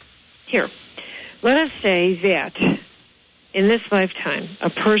 Here, let us say that in this lifetime, a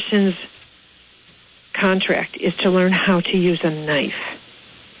person's contract is to learn how to use a knife.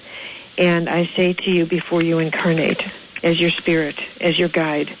 And I say to you before you incarnate, as your spirit, as your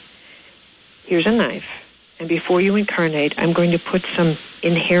guide, here's a knife. And before you incarnate, I'm going to put some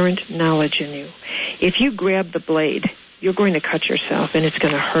inherent knowledge in you. If you grab the blade, you're going to cut yourself, and it's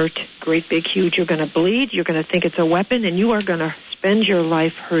going to hurt, great, big, huge. You're going to bleed. You're going to think it's a weapon, and you are going to spend your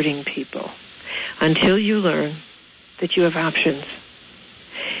life hurting people until you learn that you have options.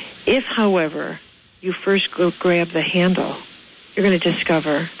 If, however, you first go grab the handle, you're going to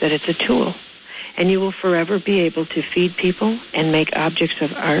discover that it's a tool, and you will forever be able to feed people and make objects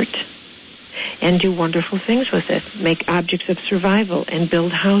of art and do wonderful things with it, make objects of survival and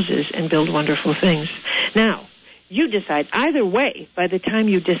build houses and build wonderful things. Now, you decide either way, by the time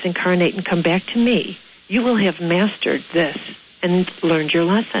you disincarnate and come back to me, you will have mastered this and learned your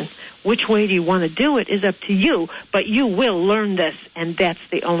lesson. Which way do you want to do it is up to you, but you will learn this, and that's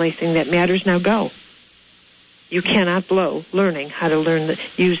the only thing that matters. Now go. You cannot blow learning how to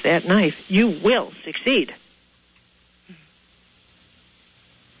use that knife. You will succeed.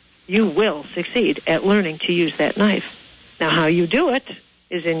 You will succeed at learning to use that knife. Now, how you do it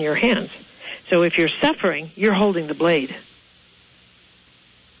is in your hands. So if you're suffering, you're holding the blade.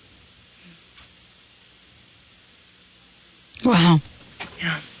 Wow.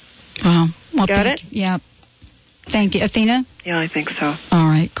 Yeah. Wow. Well, Got it? Yeah. Thank you. Athena? Yeah, I think so. All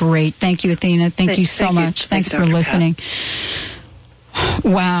right. Great. Thank you, Athena. Thank you so much. Thanks for Dr. listening.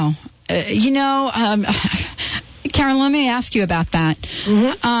 Wow. Karen, let me ask you about that.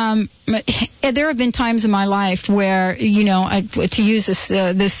 Mm-hmm. There have been times in my life where, to use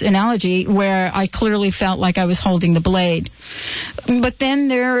this analogy, where I clearly felt like I was holding the blade. But then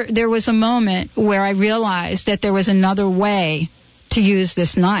there was a moment where I realized that there was another way to use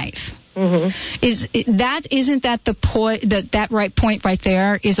this knife. Mm-hmm. Isn't that the point? That right point right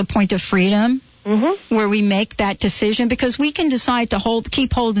there is a point of freedom? Mm-hmm. Where we make that decision, because we can decide to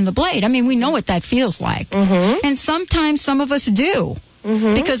keep holding the blade. I mean, we know what that feels like. Mm-hmm. And sometimes some of us do.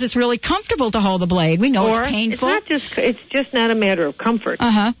 Mm-hmm. Because it's really comfortable to hold the blade. We know it's painful. It's just not a matter of comfort.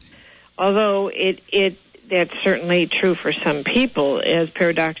 Uh-huh. Although that's certainly true for some people, as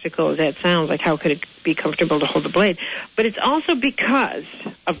paradoxical as that sounds, like how could it be comfortable to hold the blade? But it's also because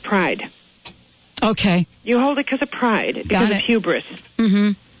of pride. Okay. You hold it because of pride, because of hubris.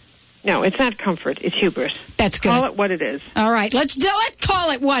 Mm-hmm. No, it's not comfort. It's hubris. That's good. Call it what it is. All right. Let's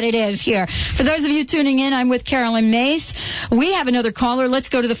call it what it is here. For those of you tuning in, I'm with Carolyn Mace. We have another caller. Let's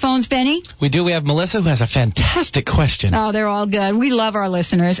go to the phones, Benny. We do. We have Melissa, who has a fantastic question. Oh, they're all good. We love our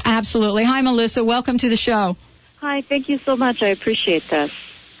listeners. Absolutely. Hi, Melissa. Welcome to the show. Hi. Thank you so much. I appreciate this.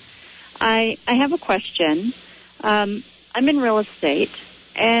 I have a question. I'm in real estate,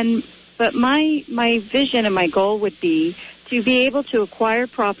 but my vision and my goal would be to be able to acquire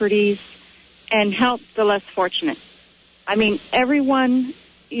properties and help the less fortunate. I mean, everyone,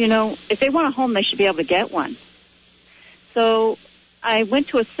 if they want a home, they should be able to get one. So I went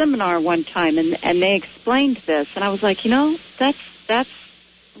to a seminar one time, and they explained this, and I was like, that's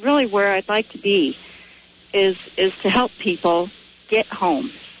really where I'd like to be, is to help people get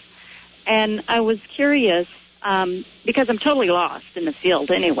homes. And I was curious, because I'm totally lost in the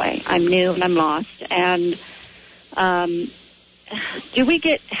field anyway. I'm new and I'm lost, and do we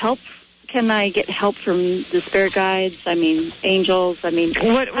get help? Can I get help from the spirit guides? I mean, angels? I mean,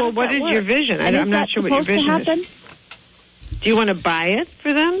 what is your vision? I'm not sure what your vision is. Do you want to buy it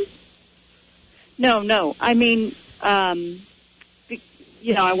for them? No. I mean, I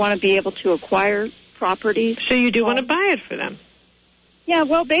want to be able to acquire properties. So you do want to buy it for them? Yeah,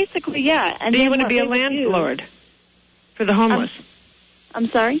 well, basically, yeah. And do you want to be a landlord for the homeless? I'm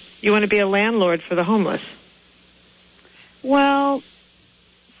sorry? You want to be a landlord for the homeless? Well,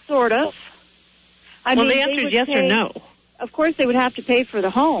 sort of. I mean, the answer is yes or no. Of course, they would have to pay for the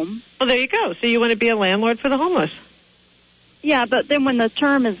home. Well, there you go. So you want to be a landlord for the homeless. Yeah, but then when the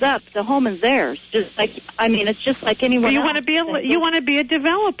term is up, the home is theirs. It's just like anyone else. You want to be a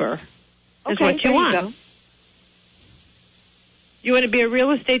developer. Is Okay, what you want. You go. You want to be a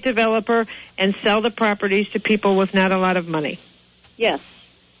real estate developer and sell the properties to people with not a lot of money. Yes.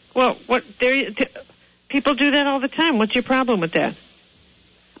 Well, people do that all the time. What's your problem with that?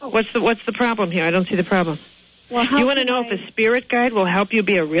 Oh. What's the problem here? I don't see the problem. Well, you want to know if a spirit guide will help you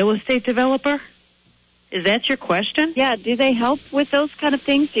be a real estate developer? Is that your question? Yeah. Do they help with those kind of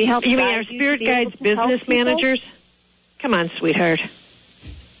things? Do you help? You mean our spirit guides business managers? Come on, sweetheart.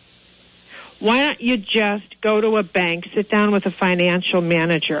 Why don't you just go to a bank, sit down with a financial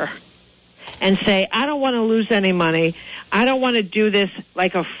manager, and say, I don't want to lose any money. I don't want to do this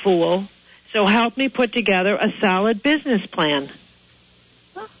like a fool. So help me put together a solid business plan.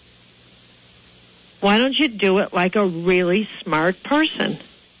 Huh. Why don't you do it like a really smart person?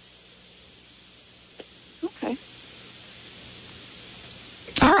 Okay.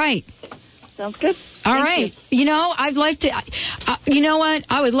 All right. Sounds good. All Thank right. you. I'd like to, you know what?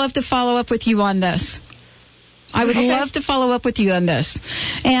 I would love to follow up with you on this. I would love to follow up with you on this.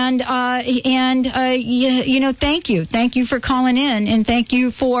 And thank you. Thank you for calling in, and thank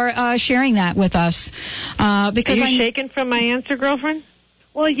you for sharing that with us. Because Are you shaken from my answer, girlfriend?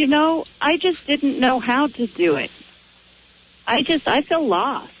 Well, I just didn't know how to do it. I feel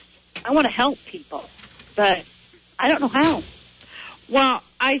lost. I want to help people, but I don't know how. Well,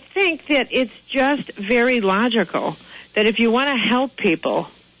 I think that it's just very logical that if you want to help people,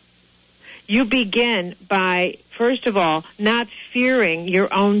 you begin by, first of all, not fearing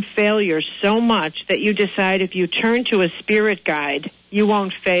your own failure so much that you decide if you turn to a spirit guide, you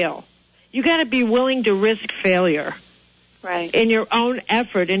won't fail. You got to be willing to risk failure. Right. In your own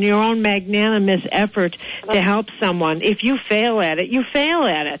effort, in your own magnanimous effort to help someone. If you fail at it, you fail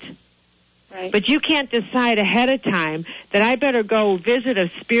at it. Right. But you can't decide ahead of time that I better go visit a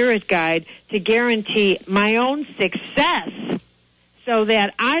spirit guide to guarantee my own success so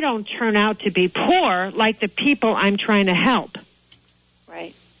that I don't turn out to be poor like the people I'm trying to help.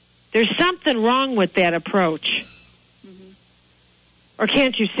 Right. There's something wrong with that approach. Mm-hmm. Or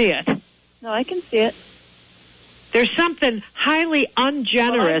can't you see it? No, I can see it. There's something highly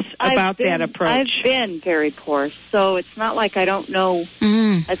ungenerous about that approach. I've been very poor, so it's not like I don't know.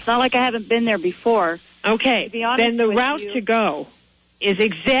 It's not like I haven't been there before. Okay, to be honest then the with route you, to go is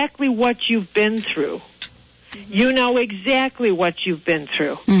exactly what you've been through. Mm-hmm. You know exactly what you've been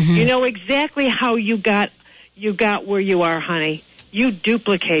through. Mm-hmm. You know exactly how you got where you are, honey. You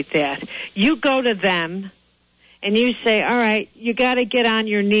duplicate that. You go to them and you say, all right, you got to get on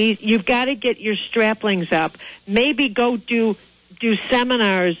your knees. You've got to get your straplings up. Maybe go do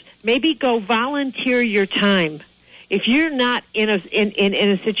seminars. Maybe go volunteer your time. If you're not in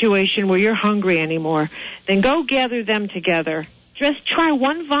a situation where you're hungry anymore, then go gather them together. Just try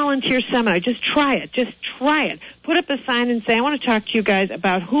one volunteer seminar. Just try it. Just try it. Put up a sign and say, I want to talk to you guys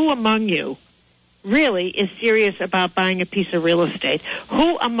about who among you really is serious about buying a piece of real estate.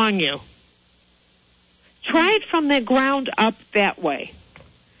 Who among you? Try it from the ground up that way.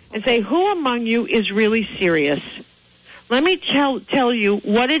 And say, who among you is really serious? Let me tell you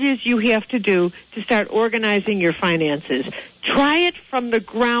what it is you have to do to start organizing your finances. Try it from the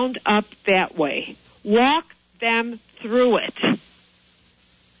ground up that way. Walk them through it.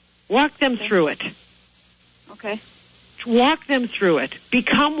 Walk them through it. Okay. Walk them through it.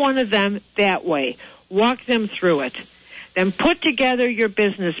 Become one of them that way. Walk them through it. Then put together your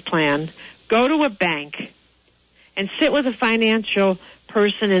business plan. Go to a bank and sit with a financial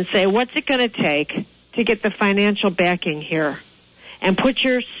person and say, what's it going to take to get the financial backing here? And put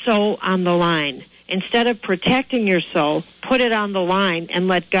your soul on the line. Instead of protecting your soul, put it on the line and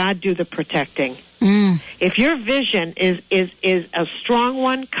let God do the protecting. If your vision is a strong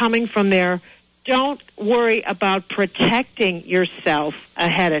one coming from there, don't worry about protecting yourself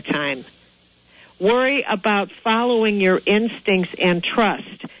ahead of time. Worry about following your instincts and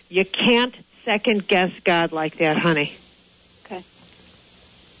trust. You can't second guess God like that, honey. Okay.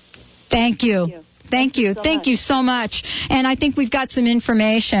 Thank you. Thank you. Thank you so much. And I think we've got some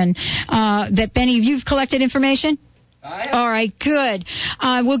information that, Benny, you've collected information? All right, good.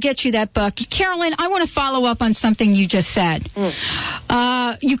 We'll get you that book. Carolyn, I want to follow up on something you just said.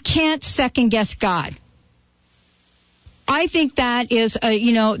 You can't second guess God. I think that is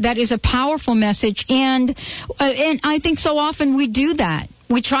a powerful message, and I think so often we do that.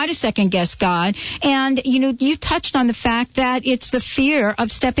 We try to second guess God, and you touched on the fact that it's the fear of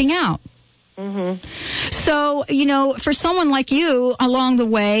stepping out. Mm-hmm. So, for someone like you along the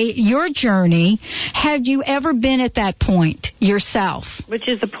way, your journey, have you ever been at that point yourself? Which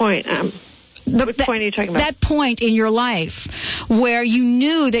is the point? Which point are you talking about? That point in your life where you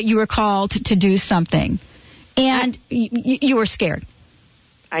knew that you were called to do something, and you were scared.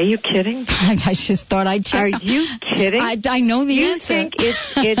 Are you kidding? I just thought I'd check. Are you kidding? I know the answer. You think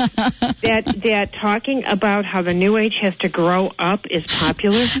it's that talking about how the New Age has to grow up is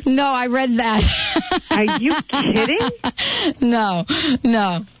popular? No, I read that. Are you kidding? No.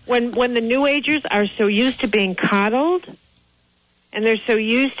 When the New Agers are so used to being coddled, and they're so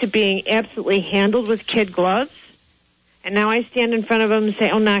used to being absolutely handled with kid gloves, and now I stand in front of them and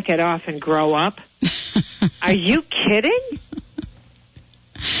say, "Oh, knock it off and grow up." Are you kidding?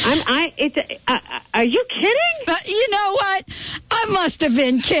 Are you kidding? But you know what? I must have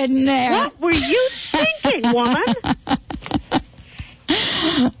been kidding there. What were you thinking, woman?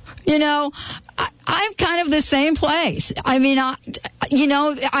 I'm kind of the same place. I mean, I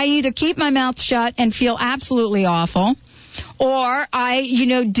either keep my mouth shut and feel absolutely awful, or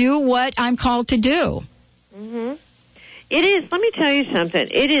I, do what I'm called to do. Mm-hmm. It is. Let me tell you something.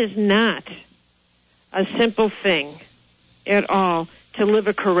 It is not a simple thing at all to live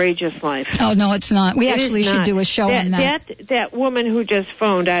a courageous life. Oh, no, it's not. We actually should do a show on that. That woman who just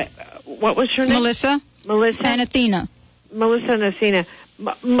phoned, what was her name? Melissa. And Athena. Melissa and Athena.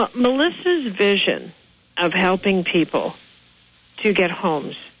 Melissa's vision of helping people to get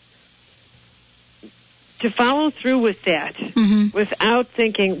homes, to follow through with that without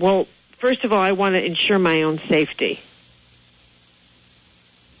thinking, well, first of all, I want to ensure my own safety.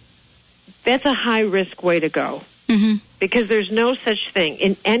 That's a high-risk way to go. Because there's no such thing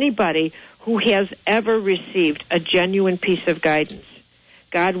in anybody who has ever received a genuine piece of guidance.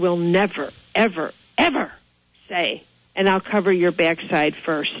 God will never, ever, ever say, and I'll cover your backside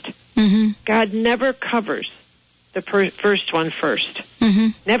first. God never covers the first one first.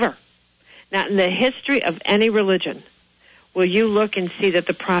 Never. Not in the history of any religion will you look and see that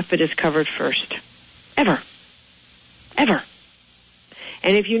the prophet is covered first. Ever. Ever.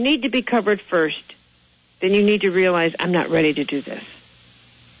 And if you need to be covered first, then you need to realize, I'm not ready to do this.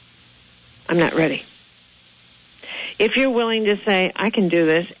 I'm not ready. If you're willing to say, I can do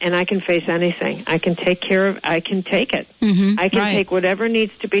this and I can face anything, I can take it. I can take whatever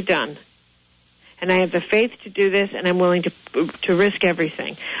needs to be done. And I have the faith to do this, and I'm willing to risk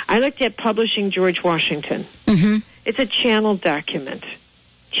everything. I looked at Publishing George Washington. It's a channeled document.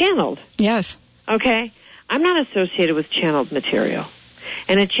 Channeled. Yes. Okay? I'm not associated with channeled material.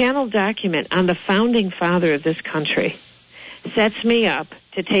 And a channeled document on the founding father of this country sets me up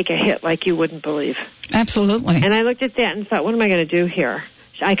to take a hit like you wouldn't believe. Absolutely. And I looked at that and thought, what am I going to do here?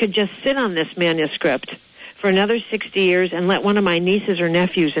 I could just sit on this manuscript for another 60 years and let one of my nieces or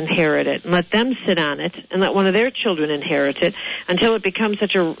nephews inherit it, and let them sit on it, and let one of their children inherit it until it becomes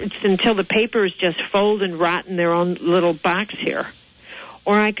until the papers just fold and rot in their own little box here.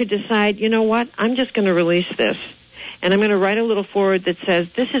 Or I could decide, you know what, I'm just going to release this. And I'm going to write a little forward that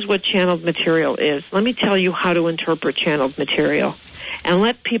says, this is what channeled material is. Let me tell you how to interpret channeled material. And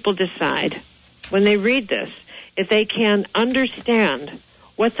let people decide, when they read this, if they can understand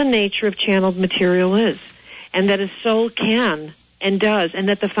what the nature of channeled material is. And that a soul can and does, and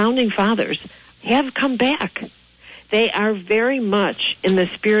that the founding fathers have come back. They are very much in the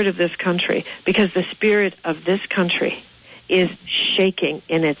spirit of this country, because the spirit of this country is shaking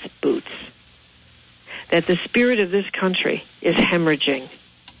in its boots. That the spirit of this country is hemorrhaging.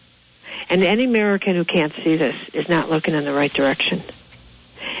 And any American who can't see this is not looking in the right direction.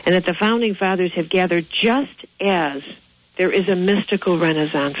 And that the founding fathers have gathered just as there is a mystical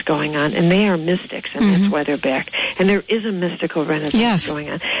renaissance going on, and they are mystics, and that's why they're back. And there is a mystical renaissance going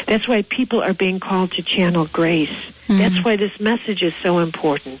on. That's why people are being called to channel grace. That's why this message is so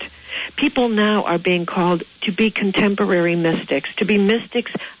important. People now are being called to be contemporary mystics, to be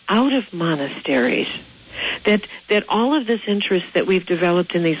mystics out of monasteries. That all of this interest that we've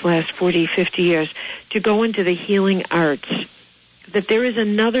developed in these last 40, 50 years to go into the healing arts, that there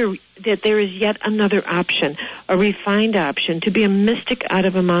is yet another option, a refined option, to be a mystic out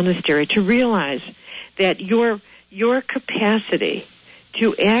of a monastery, to realize that your capacity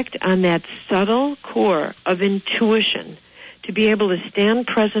to act on that subtle core of intuition, to be able to stand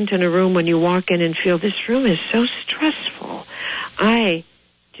present in a room when you walk in and feel this room is so stressful.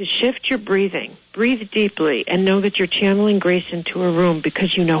 To shift your breathing, breathe deeply, and know that you're channeling grace into a room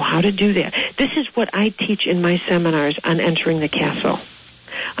because you know how to do that. This is what I teach in my seminars on entering the castle.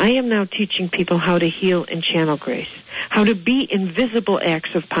 I am now teaching people how to heal and channel grace, how to be invisible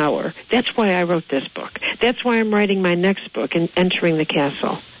acts of power. That's why I wrote this book. That's why I'm writing my next book, Entering the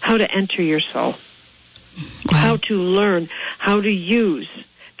Castle, how to enter your soul, how to learn how to use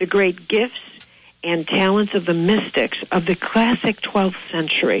the great gifts and talents of the mystics of the classic 12th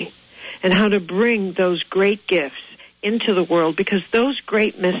century, and how to bring those great gifts into the world, because those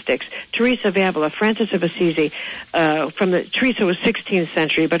great mystics, Teresa of Avila, Francis of Assisi, Teresa was 16th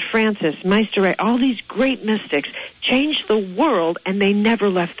century, but Francis, Meister, all these great mystics changed the world, and they never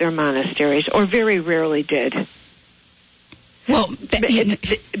left their monasteries, or very rarely did. Well,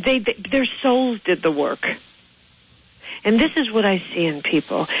 their souls did the work. And this is what I see in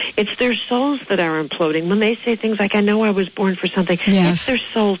people. It's their souls that are imploding. When they say things like, I know I was born for something, it's their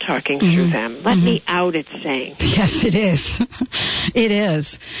soul talking through them. Let me out, it's saying. Yes, it is. It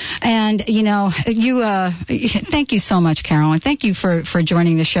is. And, thank you so much, Carolyn. Thank you for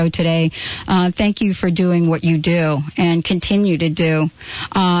joining the show today. Thank you for doing what you do and continue to do.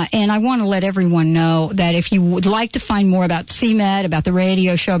 And I want to let everyone know that if you would like to find more about CMED, about the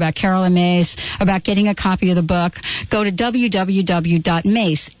radio show, about Carolyn Myss, about getting a copy of the book, go to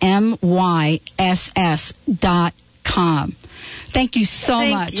www.myss.com. Thank you so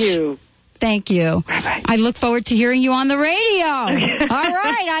much. Thank you. Bye-bye. I look forward to hearing you on the radio. All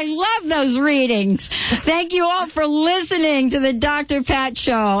right. I love those readings. Thank you all for listening to the Dr. Pat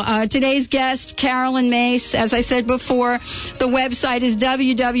Show. Today's guest, Carolyn Myss. As I said before, the website is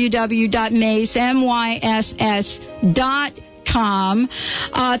www.myss.com.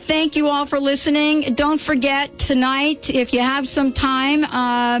 Thank you all for listening. Don't forget, tonight, if you have some time,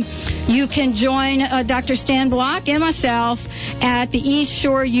 you can join Dr. Stan Block and myself at the East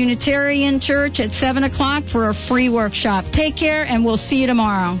Shore Unitarian Church at 7 o'clock for a free workshop. Take care, and we'll see you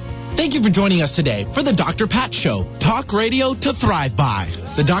tomorrow. Thank you for joining us today for the Dr. Pat Show. Talk radio to thrive by.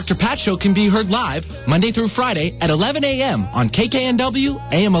 The Dr. Pat Show can be heard live Monday through Friday at 11 a.m. on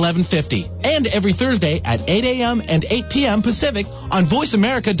KKNW AM 1150 and every Thursday at 8 a.m. and 8 p.m. Pacific on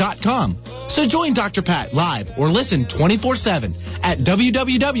VoiceAmerica.com. So join Dr. Pat live or listen 24/7 at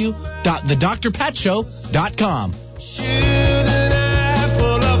www.thedrpatshow.com.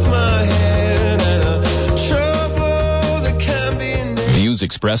 Views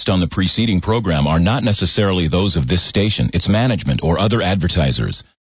expressed on the preceding program are not necessarily those of this station, its management, or other advertisers.